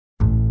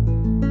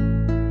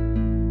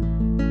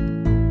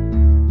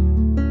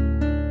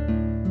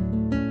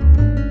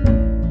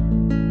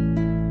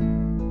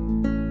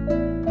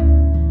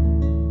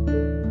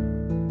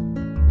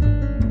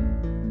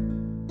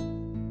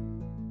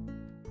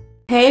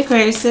Hey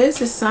Aquarius,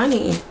 it's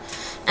Sunny,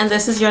 and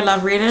this is your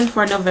love reading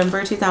for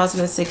November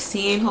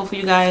 2016.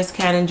 Hopefully you guys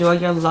can enjoy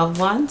your loved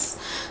ones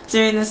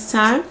during this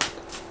time.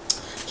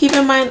 Keep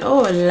in mind,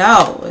 oh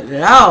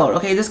Lord,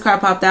 okay, this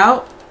card popped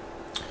out.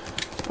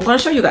 I'm going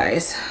to show you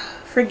guys.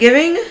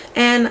 Forgiving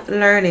and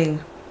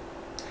learning.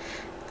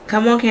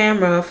 Come on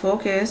camera,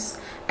 focus.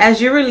 As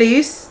you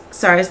release,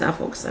 sorry, it's not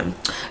focusing.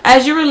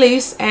 As you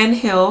release and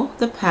heal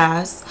the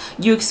past,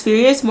 you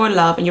experience more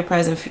love in your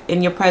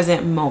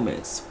present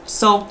moments.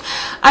 So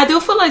I do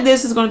feel like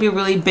this is going to be a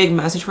really big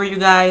message for you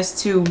guys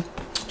to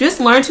just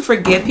learn to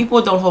forgive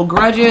people, don't hold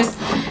grudges,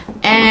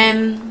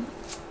 and,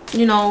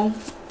 you know,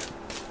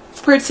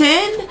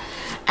 pretend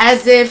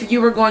as if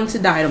you were going to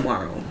die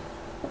tomorrow.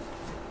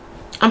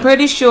 I'm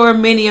pretty sure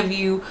many of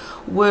you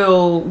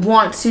will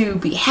want to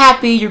be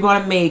happy. You're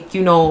going to make,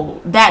 you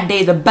know, that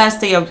day the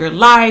best day of your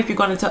life. You're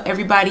going to tell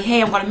everybody,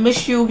 hey, I'm going to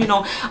miss you. You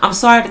know, I'm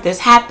sorry that this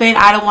happened.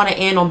 I don't want to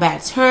end on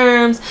bad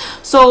terms.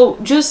 So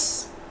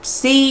just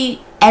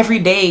see every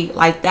day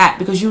like that,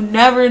 because you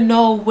never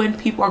know when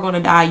people are going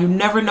to die. You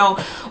never know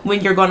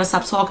when you're going to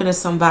stop talking to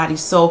somebody.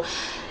 So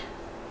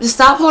just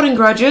stop holding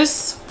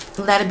grudges.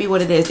 Let it be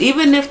what it is.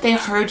 Even if they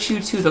hurt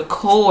you to the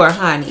core,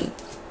 honey.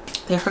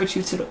 They hurt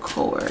you to the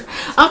core.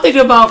 I'm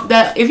thinking about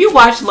that. If you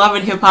watch Love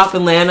and Hip Hop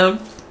Atlanta,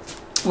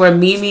 where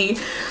Mimi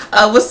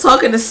was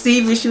talking to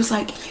Steve, and she was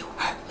like, you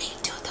hurt me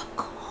to the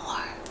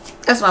core.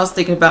 That's what I was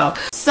thinking about.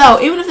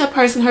 So even if that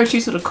person hurts you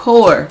to the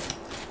core,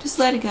 just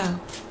let it go.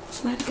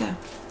 Just let it go.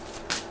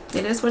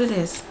 It is what it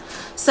is.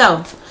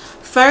 So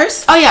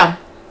first, oh yeah,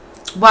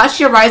 watch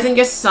your rising,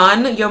 your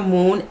sun, your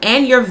moon,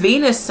 and your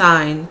Venus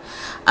sign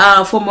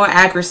for more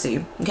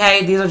accuracy.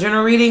 Okay, these are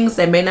general readings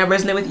that may not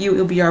resonate with you.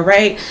 It'll be all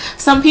right.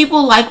 Some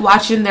people like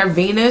watching their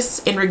Venus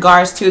in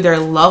regards to their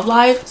love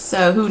life,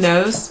 so who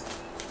knows.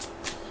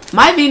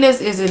 My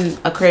Venus is in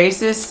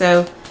Aquarius,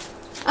 so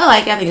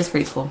I think it's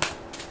pretty cool.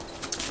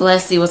 So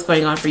let's see what's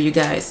going on for you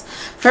guys.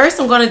 First,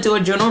 I'm going to do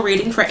a general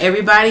reading for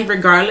everybody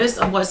regardless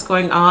of what's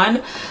going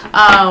on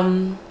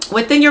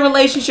within your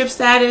relationship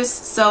status.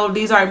 So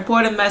these are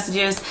important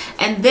messages,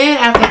 and then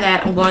after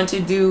that I'm going to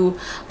do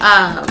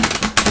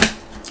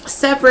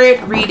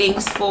separate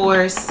readings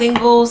for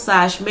single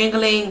 /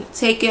 mingling,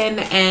 taken,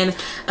 and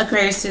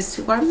Aquarius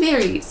who are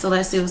married. So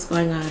let's see what's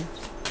going on.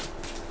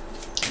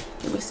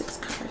 Give me 6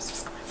 cards.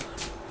 What's going on?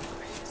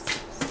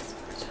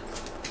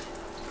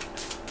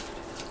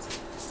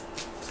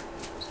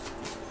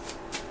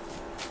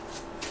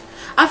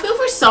 I feel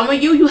for some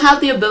of you, you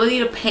have the ability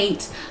to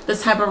paint the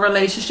type of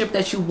relationship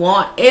that you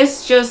want.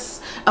 It's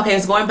just, okay,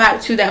 it's going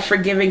back to that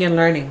forgiving and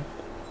learning.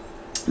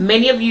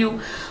 Many of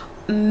you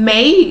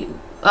may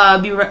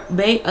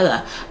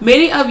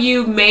many of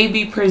you may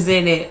be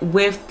presented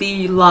with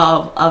the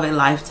love of a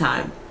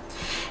lifetime,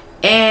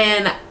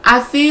 and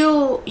I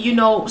feel, you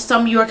know,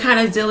 some of you are kind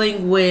of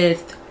dealing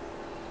with,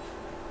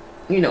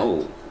 you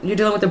know, you're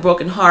dealing with a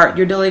broken heart,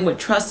 you're dealing with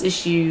trust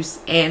issues,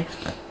 and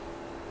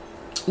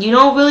you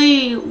don't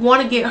really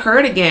want to get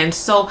hurt again.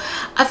 So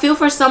I feel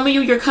for some of you,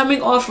 you're coming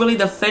off really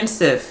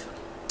defensive,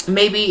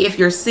 maybe if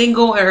you're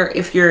single or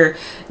if you're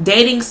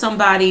dating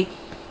somebody,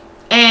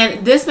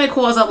 and this may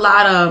cause a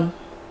lot of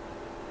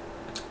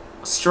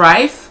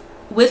strife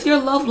with your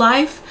love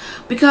life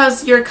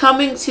because you're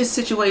coming to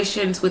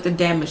situations with a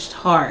damaged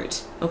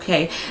heart.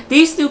 Okay,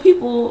 these two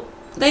people,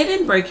 they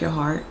didn't break your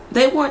heart.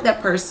 They weren't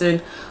that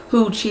person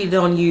who cheated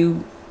on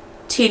you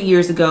 10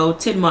 years ago,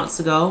 10 months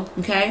ago.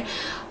 Okay,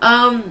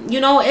 you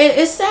know,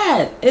 it's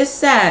sad. It's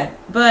sad,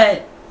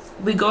 but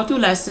we go through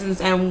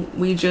lessons and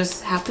we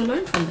just have to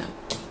learn from them.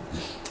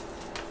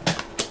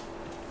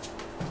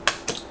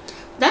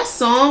 That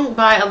song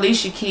by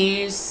Alicia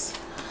Keys,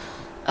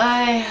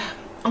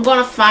 I'm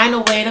gonna find a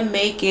way to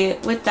make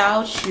it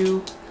without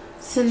you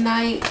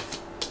tonight.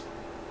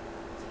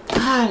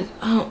 God,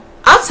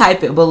 I'll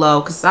type it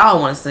below because I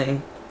don't want to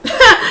sing.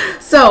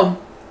 So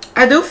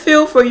I do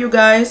feel for you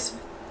guys.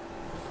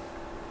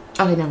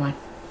 Okay, never mind.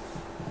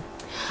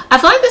 I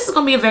feel like this is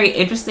gonna be a very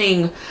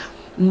interesting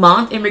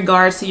month in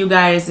regards to you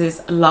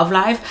guys' love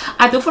life.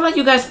 I do feel like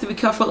you guys have to be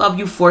careful of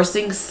you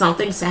forcing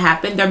something to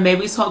happen. There may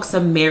be talks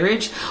of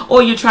marriage,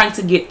 or you're trying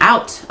to get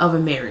out of a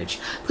marriage.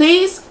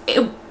 Please,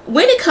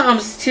 when it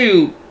comes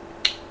to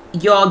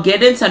y'all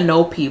getting to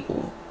know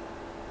people,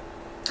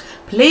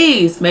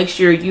 please make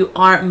sure you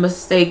aren't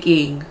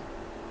mistaking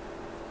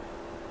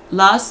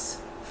lust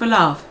for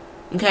love.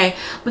 Okay,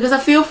 because I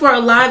feel for a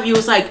lot of you,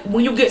 it's like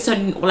when you get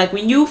to, like,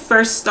 when you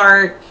first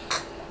start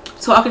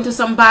talking to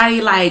somebody,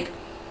 like,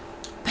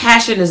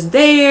 passion is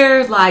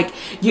there, like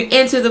you're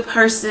into the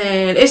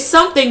person, it's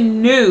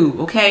something new.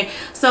 Okay,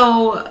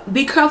 so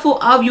be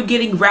careful of you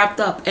getting wrapped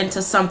up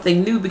into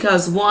something new,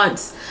 because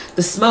once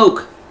the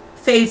smoke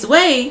fades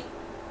away,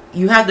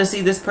 you have to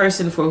see this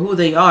person for who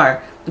they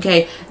are.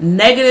 Okay,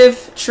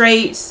 negative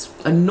traits,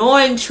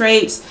 annoying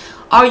traits,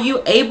 are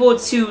you able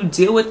to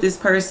deal with this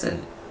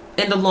person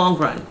in the long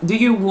run? Do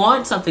you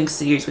want something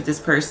serious with this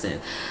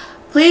person?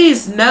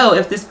 Please know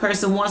if this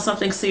person wants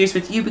something serious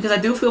with you, because I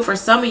do feel for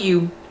some of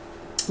you,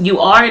 you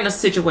are in a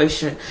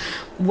situation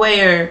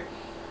where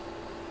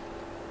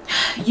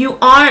you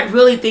aren't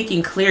really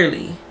thinking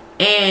clearly.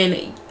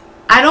 And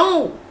I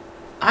don't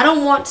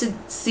want to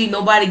see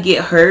nobody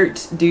get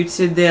hurt due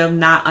to them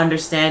not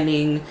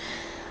understanding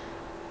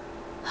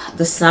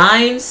the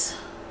signs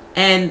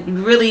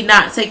and really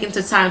not taking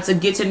the time to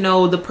get to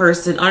know the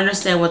person,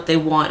 understand what they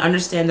want,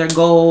 understand their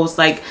goals.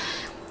 Like,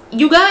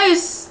 you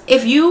guys,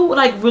 if you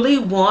like really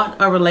want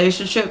a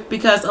relationship,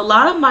 because a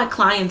lot of my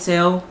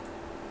clientele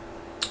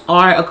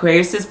are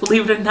Aquariuses,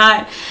 believe it or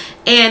not,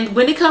 and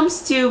when it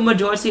comes to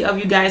majority of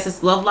you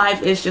guys' love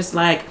life, it's just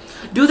like,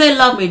 do they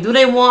love me? Do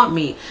they want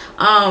me?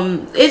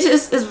 It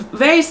just is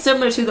very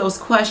similar to those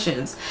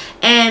questions.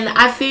 And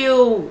I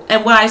feel,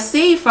 and what I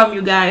see from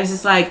you guys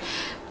is like,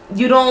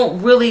 you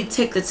don't really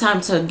take the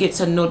time to get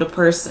to know the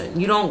person.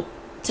 You don't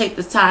take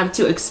the time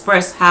to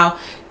express how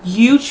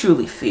you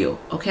truly feel.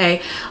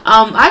 Okay.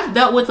 I've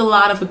dealt with a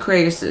lot of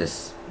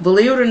Aquariuses.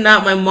 Believe it or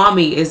not, my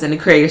mommy is an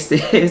Aquarius.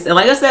 And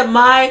like I said,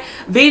 my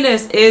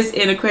Venus is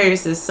in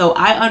Aquarius. So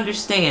I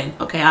understand.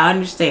 Okay, I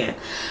understand.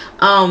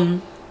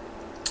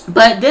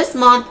 But this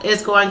month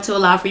is going to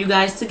allow for you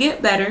guys to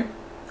get better.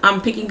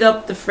 I'm picking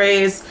up the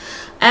phrase,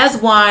 as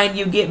wine,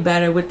 you get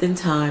better within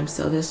time.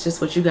 So that's just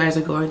what you guys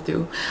are going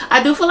through.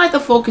 I do feel like the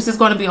focus is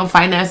going to be on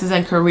finances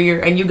and career.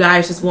 And you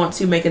guys just want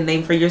to make a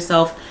name for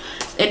yourself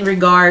in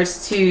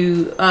regards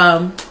to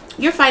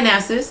your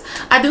finances.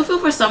 I do feel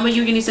for some of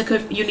you, you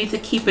need to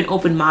keep an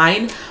open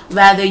mind,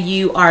 whether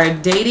you are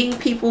dating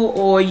people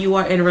or you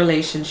are in a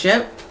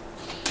relationship.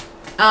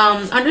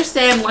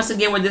 Understand once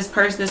again where this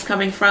person is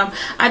coming from.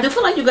 I do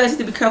feel like you guys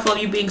need to be careful of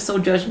you being so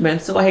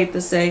judgmental, I hate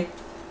to say,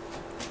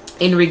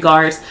 in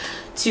regards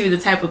to the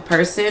type of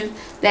person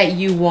that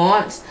you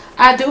want.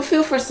 I do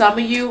feel for some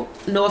of you,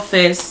 no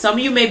offense, some of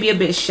you may be a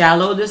bit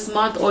shallow this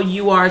month, or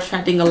you are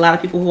attracting a lot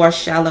of people who are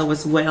shallow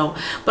as well.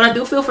 But I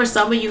do feel for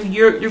some of you,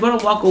 you're going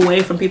to walk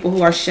away from people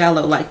who are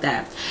shallow like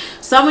that.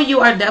 Some of you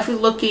are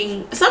definitely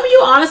looking, some of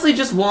you honestly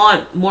just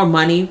want more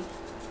money.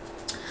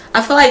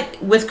 I feel like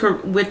with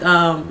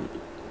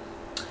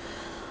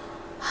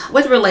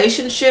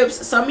relationships,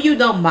 some of you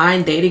don't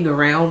mind dating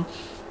around,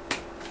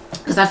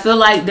 because I feel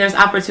like there's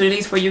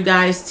opportunities for you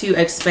guys to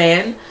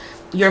expand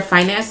your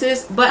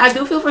finances. But I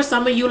do feel for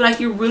some of you like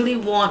you really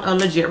want a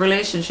legit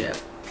relationship.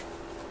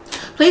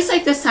 Please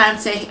take this time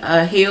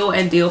to heal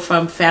and deal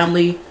from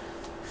family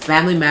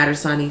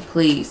matters, honey,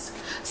 please.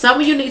 Some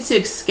of you need to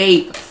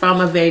escape from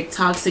a very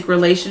toxic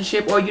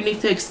relationship, or you need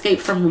to escape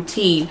from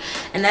routine.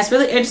 And that's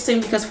really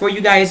interesting, because for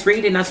you guys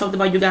reading, I talked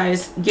about you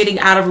guys getting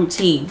out of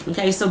routine.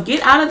 Okay, so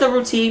get out of the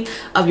routine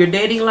of your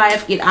dating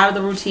life, get out of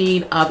the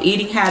routine of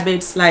eating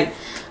habits. Like,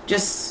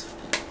 just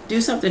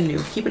do something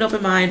new. Keep an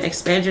open mind,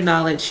 expand your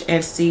knowledge,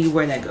 and see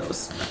where that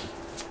goes.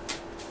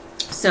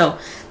 So,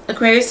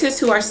 Aquariuses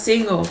who are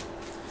single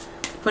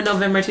for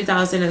November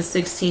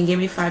 2016, give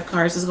me 5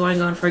 cards. What's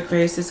going on for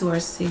Aquariuses who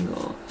are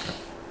single?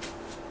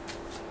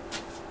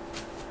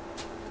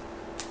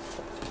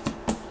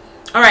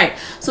 All right,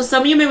 so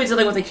some of you may be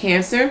dealing with a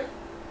Cancer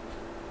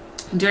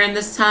during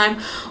this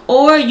time,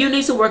 or you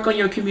need to work on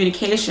your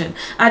communication.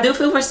 I do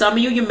feel for some of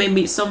you, you may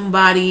meet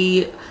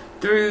somebody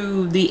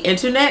through the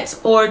internet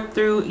or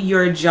through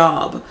your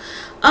job.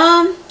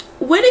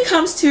 When it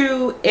comes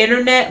to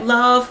internet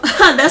love,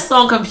 that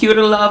song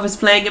Computer Love is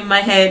playing in my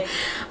head.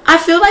 I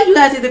feel like you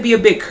guys need to be a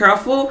bit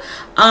careful,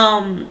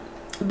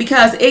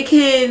 because it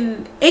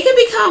can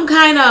become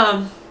kind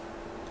of,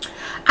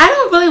 I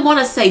don't really want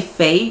to say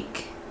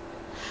fake,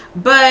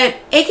 but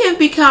it can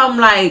become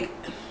like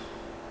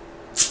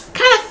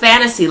kind of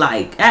fantasy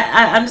like.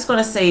 I'm just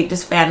gonna say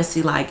just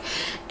fantasy like,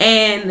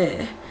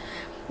 and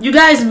you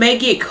guys may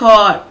get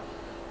caught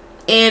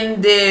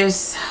in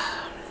this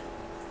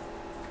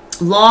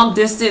long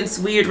distance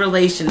weird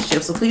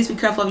relationship. So please be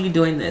careful of you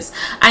doing this.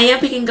 I am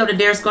picking up that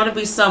there's going to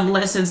be some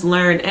lessons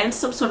learned and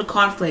some sort of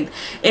conflict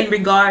in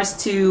regards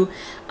to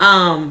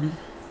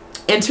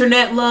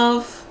internet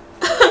love.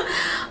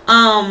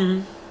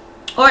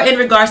 Or in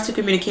regards to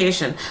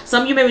communication.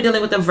 Some of you may be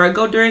dealing with a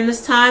Virgo during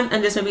this time,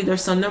 and this may be their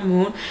sun, their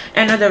moon,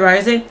 and their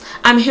rising.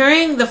 I'm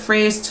hearing the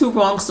phrase, 2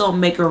 wrongs don't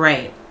make a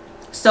right.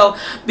 So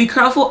be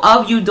careful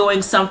of you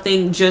doing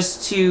something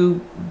just to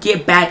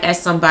get back at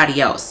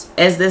somebody else,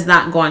 as this is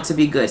not going to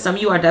be good. Some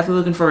of you are definitely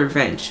looking for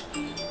revenge.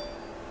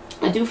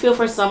 I do feel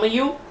for some of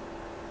you,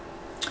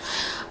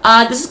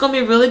 this is going to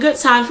be a really good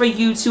time for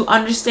you to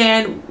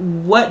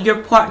understand what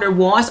your partner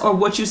wants or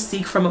what you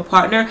seek from a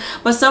partner.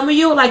 But some of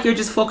you, like, you're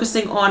just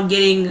focusing on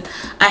getting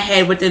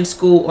ahead within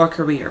school or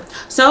career.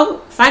 So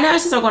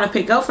finances are going to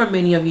pick up for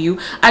many of you.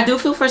 I do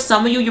feel for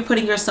some of you, you're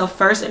putting yourself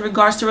first in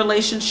regards to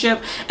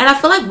relationship. And I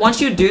feel like once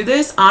you do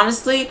this,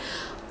 honestly,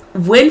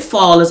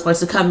 windfall is going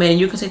to come in.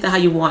 You can take that how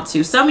you want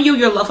to. Some of you,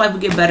 your love life will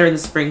get better in the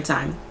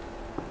springtime.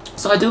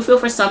 So I do feel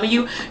for some of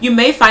you, you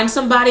may find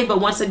somebody, but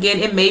once again,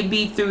 it may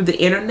be through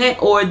the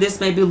internet, or this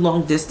may be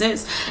long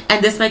distance,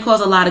 and this may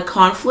cause a lot of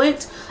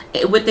conflict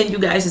within you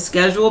guys'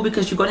 schedule,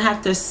 because you're going to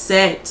have to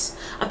set,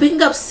 I'm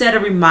picking up set a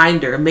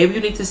reminder. Maybe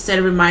you need to set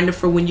a reminder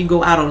for when you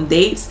go out on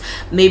dates.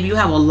 Maybe you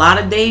have a lot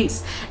of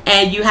dates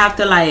and you have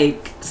to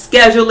like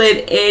schedule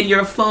it in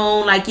your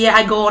phone. Like, yeah,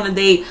 I go on a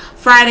date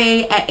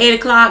Friday at 8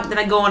 o'clock. Then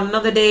I go on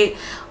another date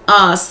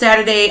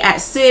Saturday at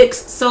 6.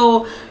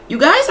 So you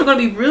guys are going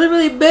to be really,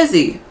 really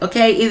busy.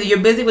 Okay, either you're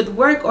busy with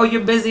work or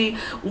you're busy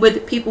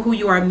with people who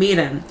you are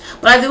meeting.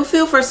 But I do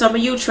feel for some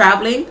of you,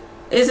 traveling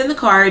is in the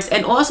cards.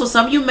 And also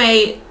some of you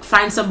may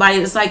find somebody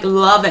that's like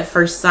love at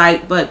first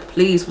sight. But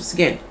please, once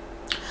again,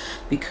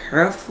 be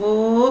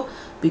careful.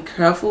 Be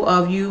careful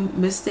of you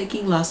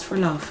mistaking lust for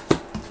love.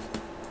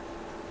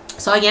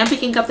 So I am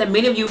picking up that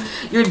many of you,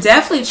 you're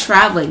definitely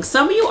traveling.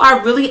 Some of you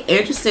are really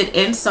interested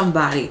in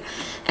somebody,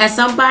 and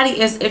somebody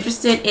is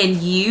interested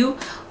in you.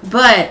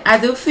 But I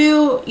do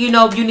feel, you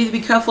know, you need to be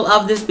careful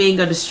of this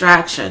being a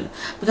distraction,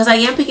 because I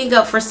am picking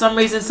up for some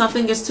reason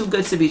something is too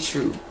good to be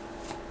true.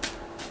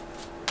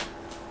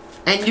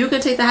 And you can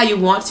take that how you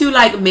want to.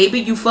 Like maybe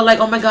you feel like,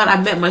 oh my God, I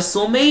met my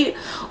soulmate.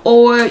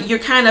 Or you're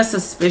kind of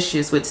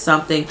suspicious with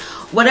something.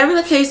 Whatever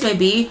the case may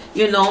be,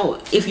 you know,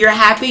 if you're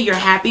happy, you're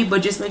happy.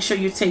 But just make sure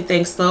you take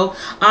things slow.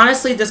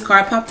 Honestly, this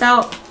card popped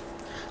out.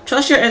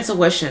 Trust your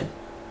intuition.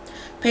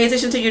 Pay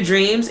attention to your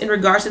dreams in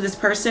regards to this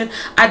person.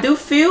 I do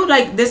feel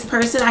like this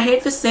person, I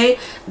hate to say,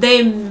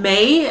 they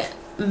may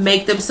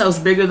make themselves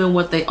bigger than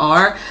what they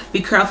are.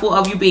 Be careful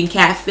of you being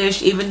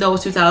catfished, even though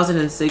it's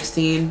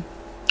 2016.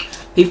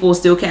 People are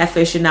still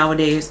catfishing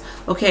nowadays,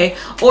 okay?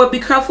 Or be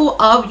careful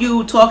of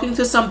you talking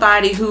to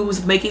somebody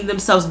who's making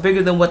themselves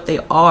bigger than what they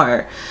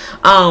are.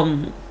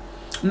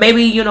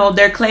 Maybe, you know,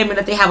 they're claiming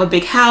that they have a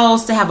big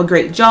house, they have a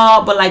great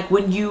job, but like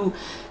when you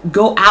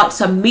go out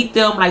to meet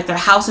them, like their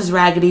house is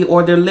raggedy,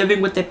 or they're living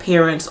with their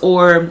parents,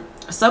 or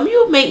some of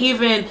you may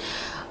even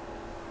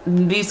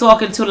be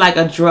talking to like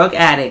a drug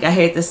addict, I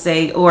hate to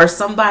say, or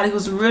somebody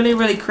who's really,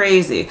 really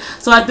crazy.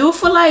 So I do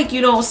feel like,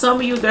 you know,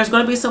 some of you, there's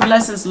going to be some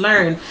lessons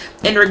learned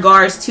in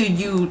regards to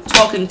you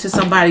talking to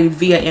somebody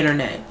via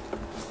internet.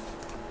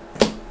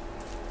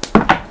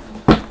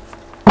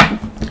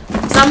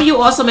 Some of you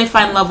also may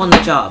find love on the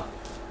job,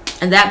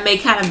 and that may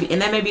kind of be,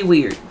 and that may be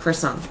weird for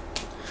some.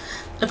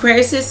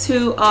 Aquarius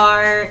who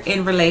are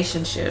in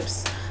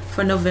relationships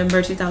for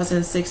November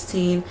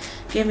 2016.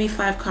 Give me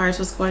 5 cards.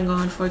 What's going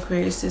on for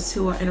Aquarius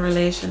who are in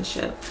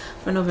relationship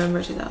for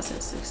November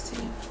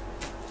 2016?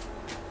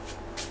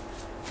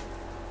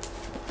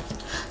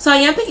 So I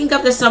am picking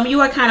up that some of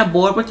you are kind of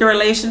bored with your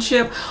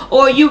relationship,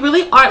 or you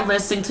really aren't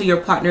listening to your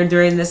partner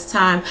during this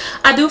time.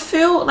 I do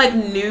feel like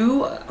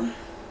new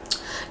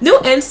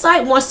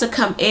insight wants to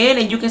come in,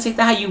 and you can take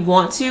that how you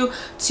want to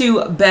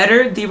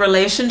better the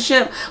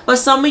relationship. But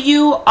some of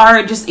you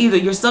are just either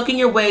you're stuck in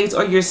your ways,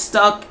 or you're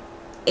stuck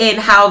in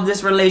how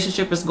this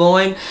relationship is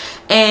going,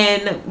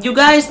 and you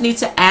guys need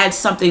to add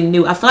something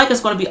new. I feel like it's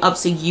going to be up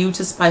to you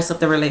to spice up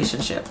the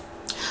relationship.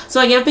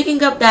 So again,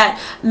 picking up that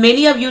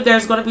many of you,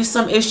 there's going to be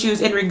some issues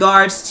in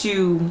regards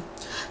to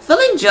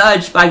feeling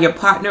judged by your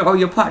partner, or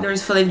your partner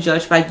is feeling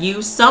judged by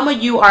you. Some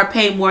of you are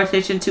paying more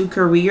attention to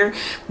career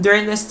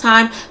during this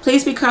time.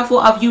 Please be careful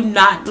of you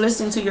not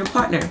listening to your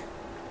partner.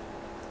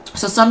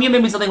 So some of you may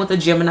be dealing with a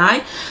Gemini.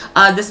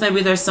 This may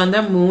be their sun,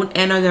 their moon,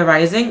 and or their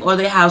rising, or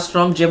they have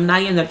strong Gemini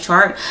in their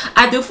chart.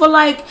 I do feel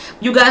like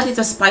you guys need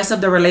to spice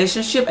up the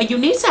relationship, and you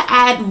need to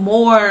add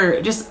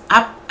more,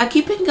 I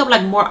keep picking up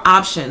like more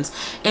options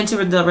into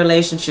the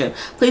relationship.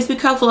 Please be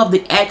careful of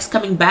the ex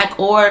coming back,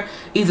 or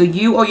either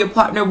you or your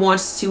partner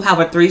wants to have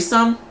a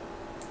threesome.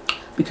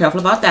 Be careful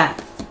about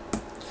that.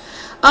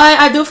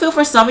 I do feel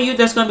for some of you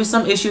there's going to be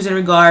some issues in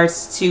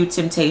regards to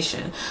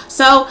temptation.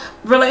 So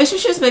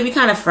relationships may be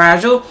kind of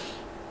fragile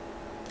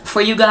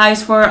for you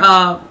guys for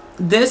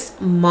this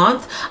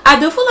month. I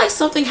do feel like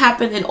something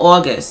happened in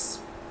August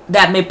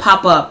that may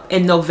pop up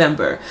in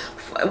November.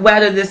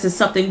 Whether this is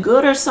something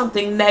good or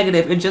something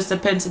negative, it just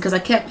depends, because I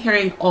kept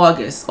hearing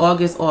August. Or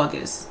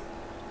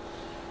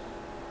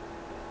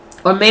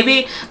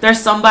maybe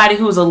there's somebody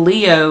who's a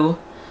Leo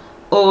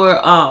or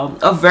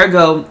a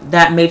Virgo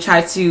that may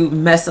try to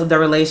mess up the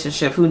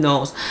relationship. Who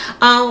knows?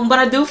 But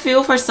I do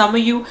feel for some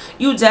of you,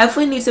 you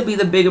definitely need to be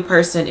the bigger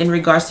person in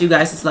regards to you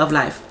guys' love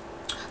life.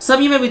 Some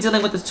of you may be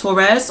dealing with a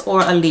Taurus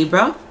or a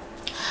Libra.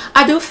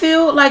 I do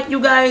feel like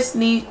you guys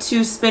need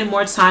to spend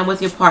more time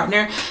with your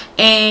partner,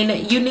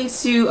 and you need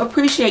to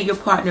appreciate your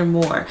partner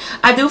more.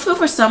 I do feel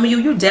for some of you,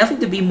 you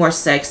definitely need to be more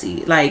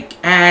sexy, like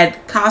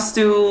add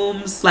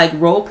costumes, like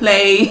role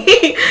play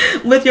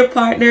with your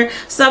partner.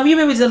 Some of you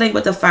may be dealing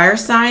with a fire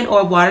sign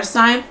or a water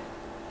sign.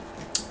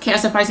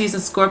 Cancer, Pisces,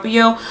 and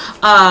Scorpio,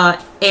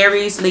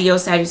 Aries, Leo,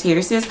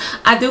 Sagittarius.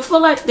 I do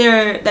feel like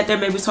there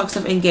may be talks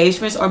of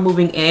engagements or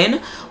moving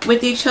in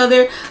with each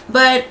other,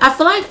 but I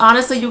feel like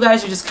honestly you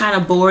guys are just kind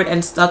of bored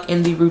and stuck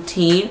in the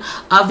routine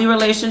of the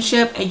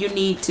relationship, and you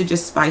need to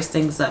just spice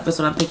things up. That's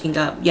what I'm picking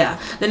up.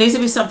 Yeah, there needs to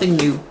be something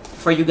new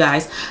for you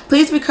guys.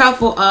 Please be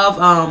careful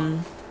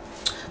of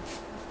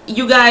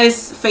you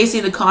guys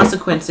facing the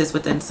consequences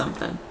within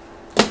something,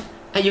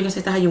 and you can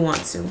take that how you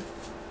want to.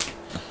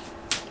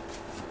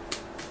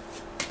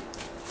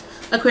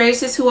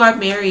 Aquarius who are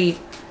married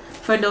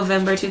for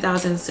November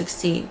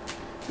 2016.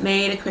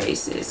 Married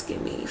Aquarius. Give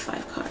me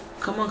 5 cards.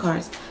 Come on,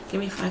 cards. Give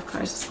me 5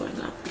 cards. What's going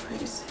on for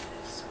Aquarius?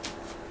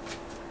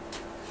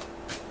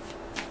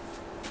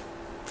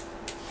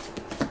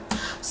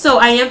 So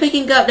I am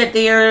picking up that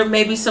there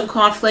may be some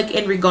conflict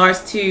in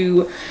regards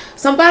to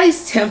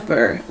somebody's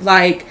temper.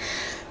 Like,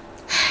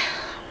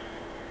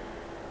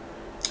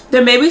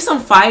 there may be some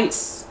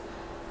fights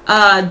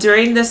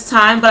during this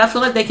time, but I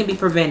feel like they can be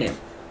prevented.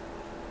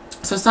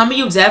 So some of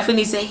you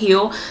definitely need to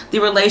heal the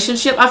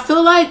relationship. I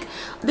feel like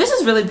this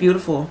is really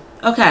beautiful.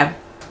 Okay.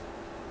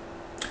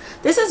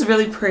 This is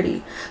really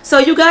pretty. So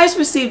you guys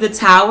received the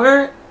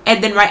Tower,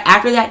 and then right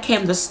after that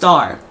came the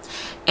Star.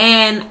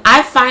 And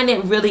I find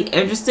it really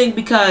interesting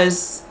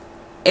because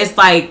it's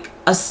like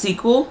a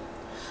sequel.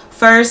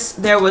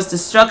 First, there was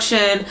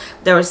destruction,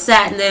 there was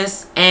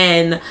sadness,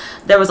 and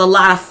there was a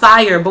lot of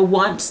fire. But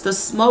once the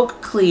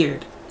smoke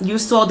cleared, you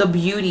saw the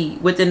beauty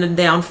within the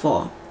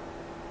downfall.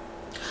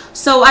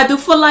 So I do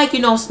feel like, you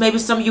know, maybe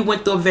some of you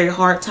went through a very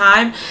hard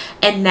time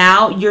and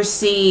now you're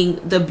seeing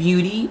the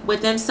beauty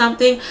within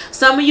something.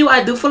 Some of you,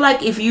 I do feel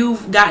like if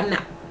you've gotten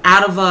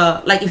out of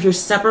a, like if you're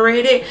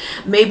separated,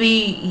 maybe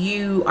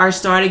you are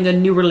starting a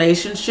new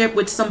relationship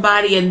with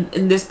somebody and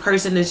this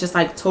person is just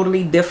like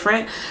totally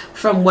different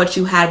from what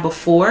you had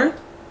before.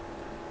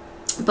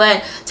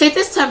 But take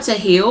this time to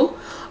heal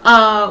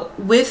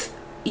with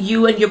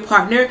you and your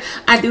partner.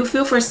 I do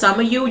feel for some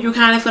of you, you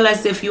kind of feel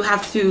as if you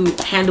have to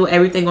handle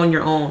everything on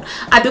your own.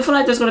 I do feel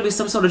like there's going to be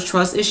some sort of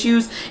trust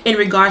issues in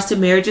regards to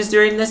marriages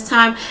during this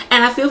time.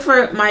 And I feel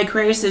for my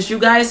Aquarius, you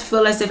guys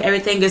feel as if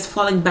everything is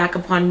falling back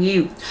upon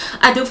you.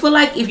 I do feel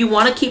like if you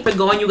want to keep it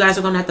going, you guys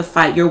are going to have to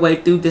fight your way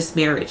through this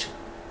marriage.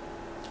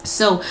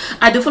 So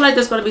I do feel like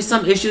there's going to be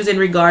some issues in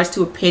regards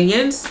to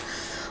opinions.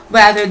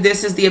 Whether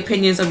this is the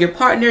opinions of your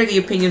partner, the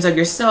opinions of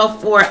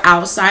yourself, or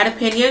outside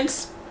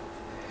opinions.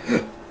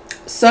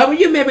 Some of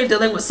you may be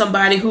dealing with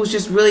somebody who's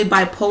just really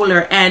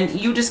bipolar and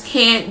you just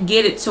can't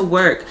get it to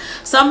work.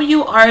 Some of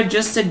you are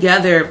just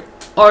together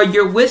or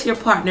you're with your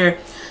partner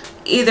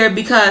either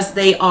because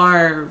they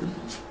are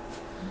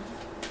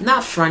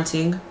not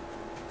fronting.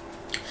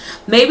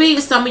 Maybe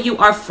some of you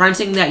are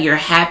fronting that you're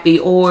happy,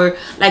 or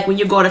like when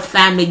you go to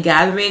family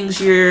gatherings,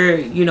 you're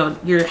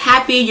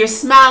happy, you're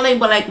smiling,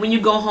 but like when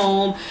you go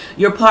home,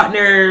 your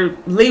partner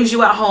leaves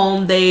you at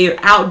home, they're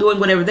out doing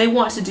whatever they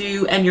want to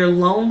do, and you're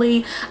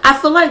lonely. I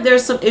feel like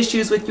there's some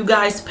issues with you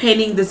guys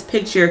painting this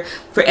picture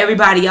for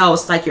everybody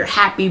else, like you're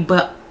happy,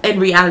 but in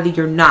reality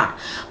you're not.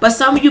 But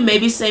some of you may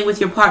be staying with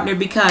your partner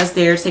because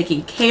they're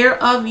taking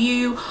care of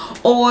you,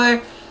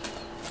 or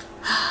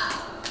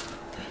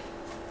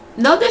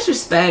no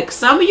disrespect,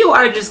 some of you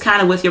are just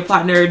kind of with your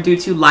partner due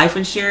to life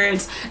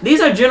insurance. These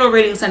are general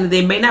readings and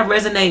they may not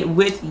resonate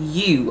with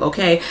you,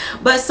 okay?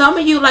 But some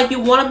of you, like,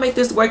 you want to make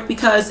this work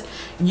because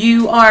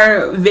you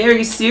are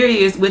very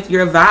serious with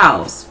your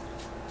vows.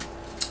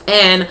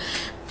 And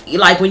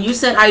like when you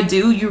said I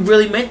do, you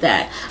really meant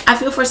that. I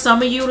feel for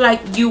some of you,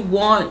 like, you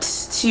want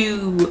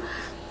to,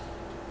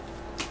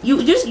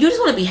 you just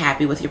want to be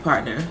happy with your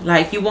partner.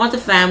 Like, you want the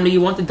family,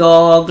 you want the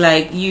dog,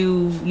 like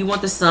you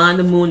want the sun,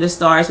 the moon, the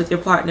stars with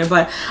your partner.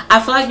 But I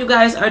feel like you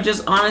guys are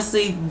just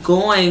honestly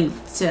going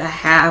to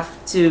have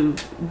to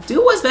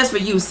do what's best for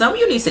you. Some of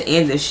you need to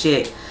end this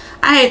shit.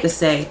 I hate to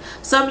say,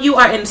 some of you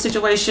are in a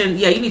situation,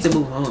 yeah, you need to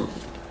move on.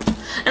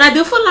 And I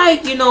do feel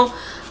like, you know,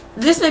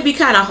 this may be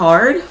kind of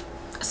hard.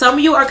 Some of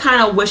you are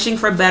kind of wishing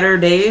for better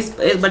days,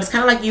 but it's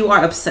kind of like you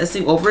are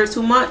obsessing over it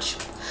too much.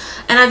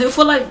 And I do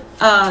feel like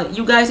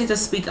you guys need to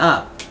speak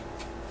up.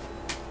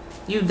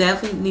 You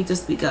definitely need to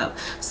speak up.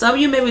 Some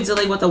of you may be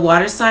dealing with a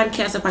water sign,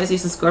 Cancer,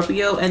 Pisces, and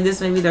Scorpio. And this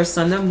may be their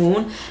sun, their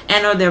moon,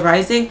 and or their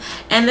rising.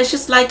 And it's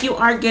just like you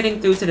aren't getting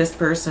through to this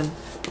person.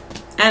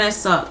 And it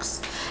sucks.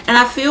 And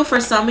I feel for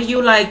some of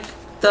you like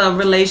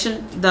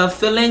the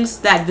feelings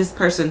that this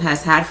person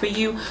has had for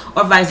you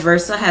or vice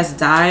versa has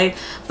died,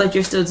 but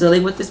you're still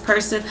dealing with this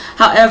person.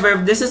 However,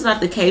 if this is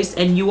not the case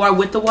and you are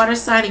with the water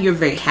sign and you're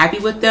very happy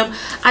with them,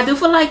 I do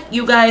feel like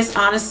you guys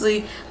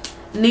honestly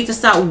need to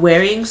stop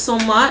worrying so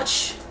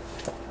much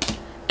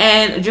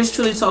and just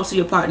truly talk to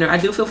your partner. I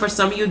do feel for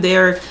some of you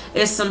there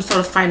is some sort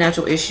of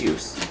financial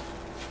issues.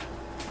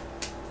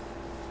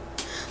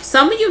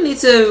 Some of you need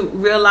to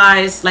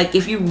realize, like,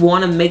 if you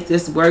want to make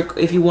this work,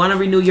 if you want to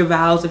renew your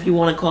vows, if you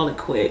want to call it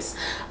quits.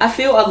 I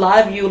feel a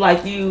lot of you,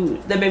 like,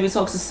 there maybe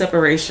talks of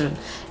separation,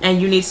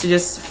 and you need to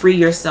just free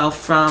yourself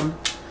from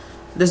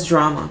this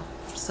drama.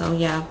 So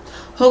yeah,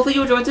 hopefully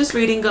you enjoyed this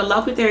reading. Good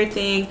luck with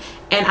everything,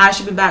 and I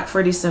should be back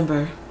for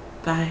December.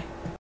 Bye.